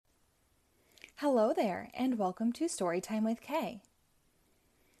Hello there, and welcome to Storytime with Kay.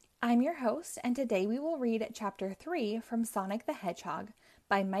 I'm your host, and today we will read Chapter 3 from Sonic the Hedgehog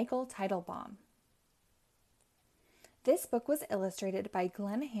by Michael Teitelbaum. This book was illustrated by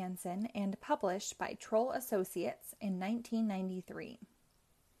Glenn Hansen and published by Troll Associates in 1993.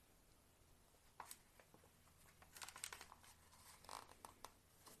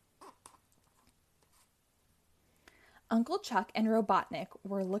 Uncle Chuck and Robotnik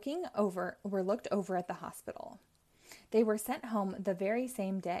were looked over at the hospital. They were sent home the very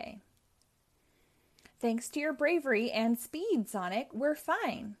same day. "Thanks to your bravery and speed, Sonic, we're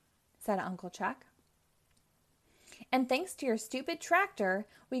fine," said Uncle Chuck. "And thanks to your stupid tractor,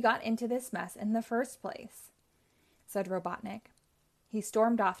 we got into this mess in the first place," said Robotnik. He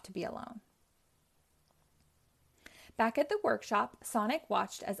stormed off to be alone. Back at the workshop, Sonic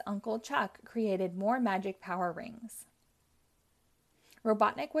watched as Uncle Chuck created more magic power rings.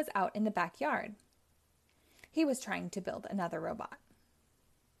 Robotnik was out in the backyard. He was trying to build another robot.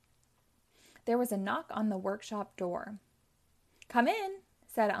 There was a knock on the workshop door. "Come in,"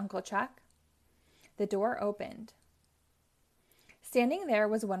 said Uncle Chuck. The door opened. Standing there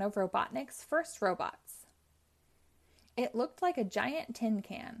was one of Robotnik's first robots. It looked like a giant tin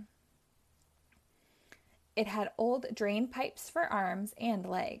can. It had old drain pipes for arms and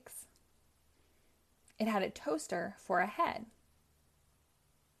legs. It had a toaster for a head.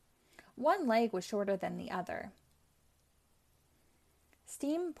 One leg was shorter than the other.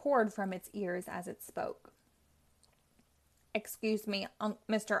 Steam poured from its ears as it spoke. "Excuse me,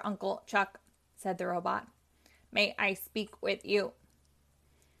 Mr. Uncle Chuck," said the robot. "May I speak with you?"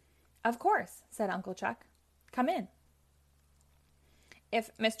 "Of course," said Uncle Chuck. "Come in."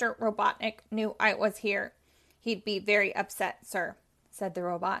 "If Mr. Robotnik knew I was here, he'd be very upset, sir," said the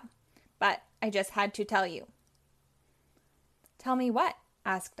robot. "But I just had to tell you." "Tell me what?"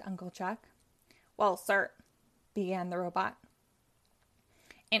 asked Uncle Chuck. "Well, sir," began the robot.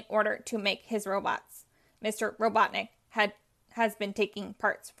 "In order to make his robots, Mr. Robotnik has been taking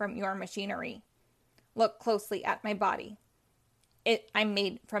parts from your machinery. Look closely at my body. I'm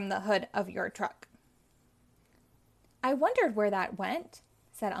made from the hood of your truck." "I wondered where that went,"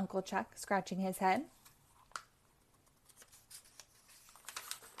 said Uncle Chuck, scratching his head.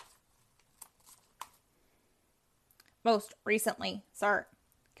 "Most recently, sir,"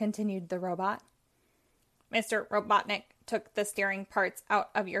 continued the robot, "Mr. Robotnik took the steering parts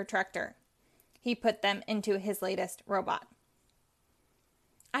out of your tractor. He put them into his latest robot."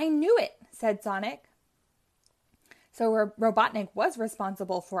 "I knew it," said Sonic. "So Robotnik was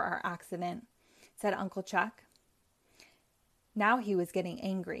responsible for our accident," said Uncle Chuck. Now he was getting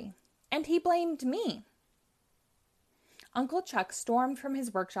angry, and he blamed me. Uncle Chuck stormed from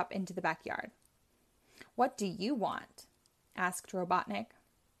his workshop into the backyard. "What do you want?" asked Robotnik.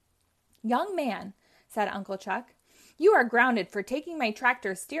 "Young man," said Uncle Chuck, "you are grounded for taking my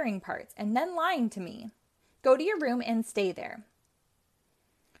tractor's steering parts and then lying to me. Go to your room and stay there."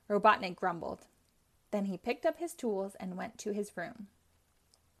 Robotnik grumbled. Then he picked up his tools and went to his room.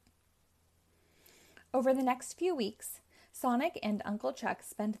 Over the next few weeks, Sonic and Uncle Chuck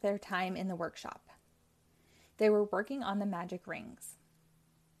spent their time in the workshop. They were working on the magic rings.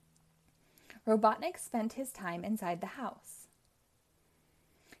 Robotnik spent his time inside the house.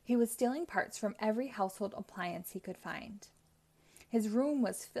 He was stealing parts from every household appliance he could find. His room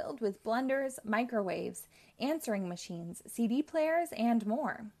was filled with blenders, microwaves, answering machines, CD players, and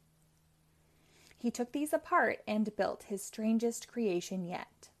more. He took these apart and built his strangest creation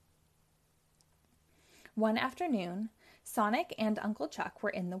yet. One afternoon, Sonic and Uncle Chuck were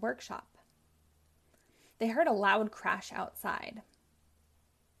in the workshop. They heard a loud crash outside.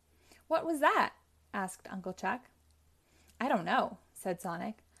 "What was that?" asked Uncle Chuck. "I don't know," said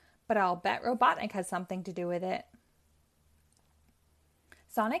Sonic, "but I'll bet Robotnik has something to do with it."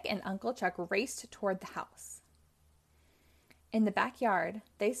 Sonic and Uncle Chuck raced toward the house. In the backyard,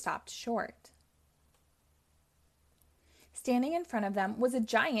 they stopped short. Standing in front of them was a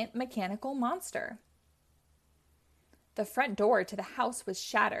giant mechanical monster. The front door to the house was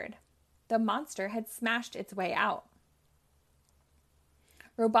shattered. The monster had smashed its way out.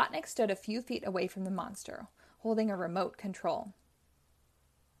 Robotnik stood a few feet away from the monster, holding a remote control.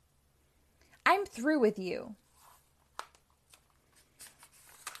 "I'm through with you,"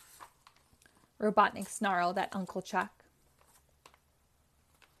 Robotnik snarled at Uncle Chuck.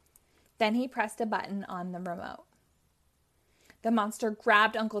 Then he pressed a button on the remote. The monster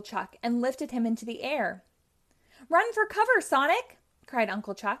grabbed Uncle Chuck and lifted him into the air. "Run for cover, Sonic!" cried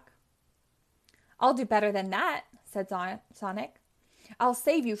Uncle Chuck. "I'll do better than that," said Sonic. "I'll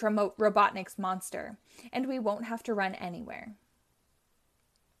save you from Robotnik's monster, and we won't have to run anywhere."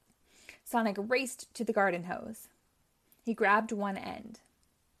 Sonic raced to the garden hose. He grabbed one end.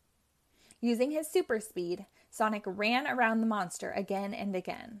 Using his super speed, Sonic ran around the monster again and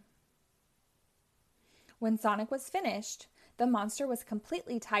again. When Sonic was finished, the monster was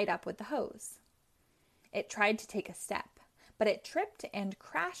completely tied up with the hose. It tried to take a step, but it tripped and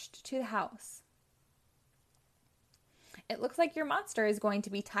crashed to the house. "It looks like your monster is going to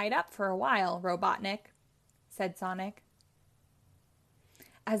be tied up for a while, Robotnik," said Sonic.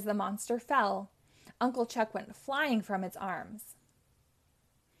 As the monster fell, Uncle Chuck went flying from its arms.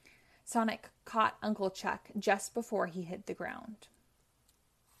 Sonic caught Uncle Chuck just before he hit the ground.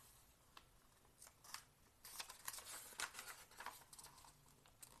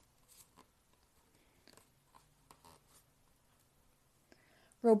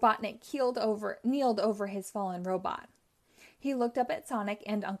 Robotnik kneeled over his fallen robot. He looked up at Sonic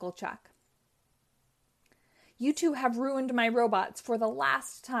and Uncle Chuck. "You two have ruined my robots for the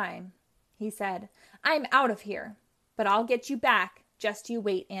last time," he said. "I'm out of here, but I'll get you back. Just you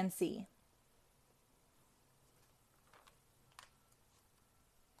wait and see."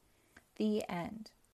 The end.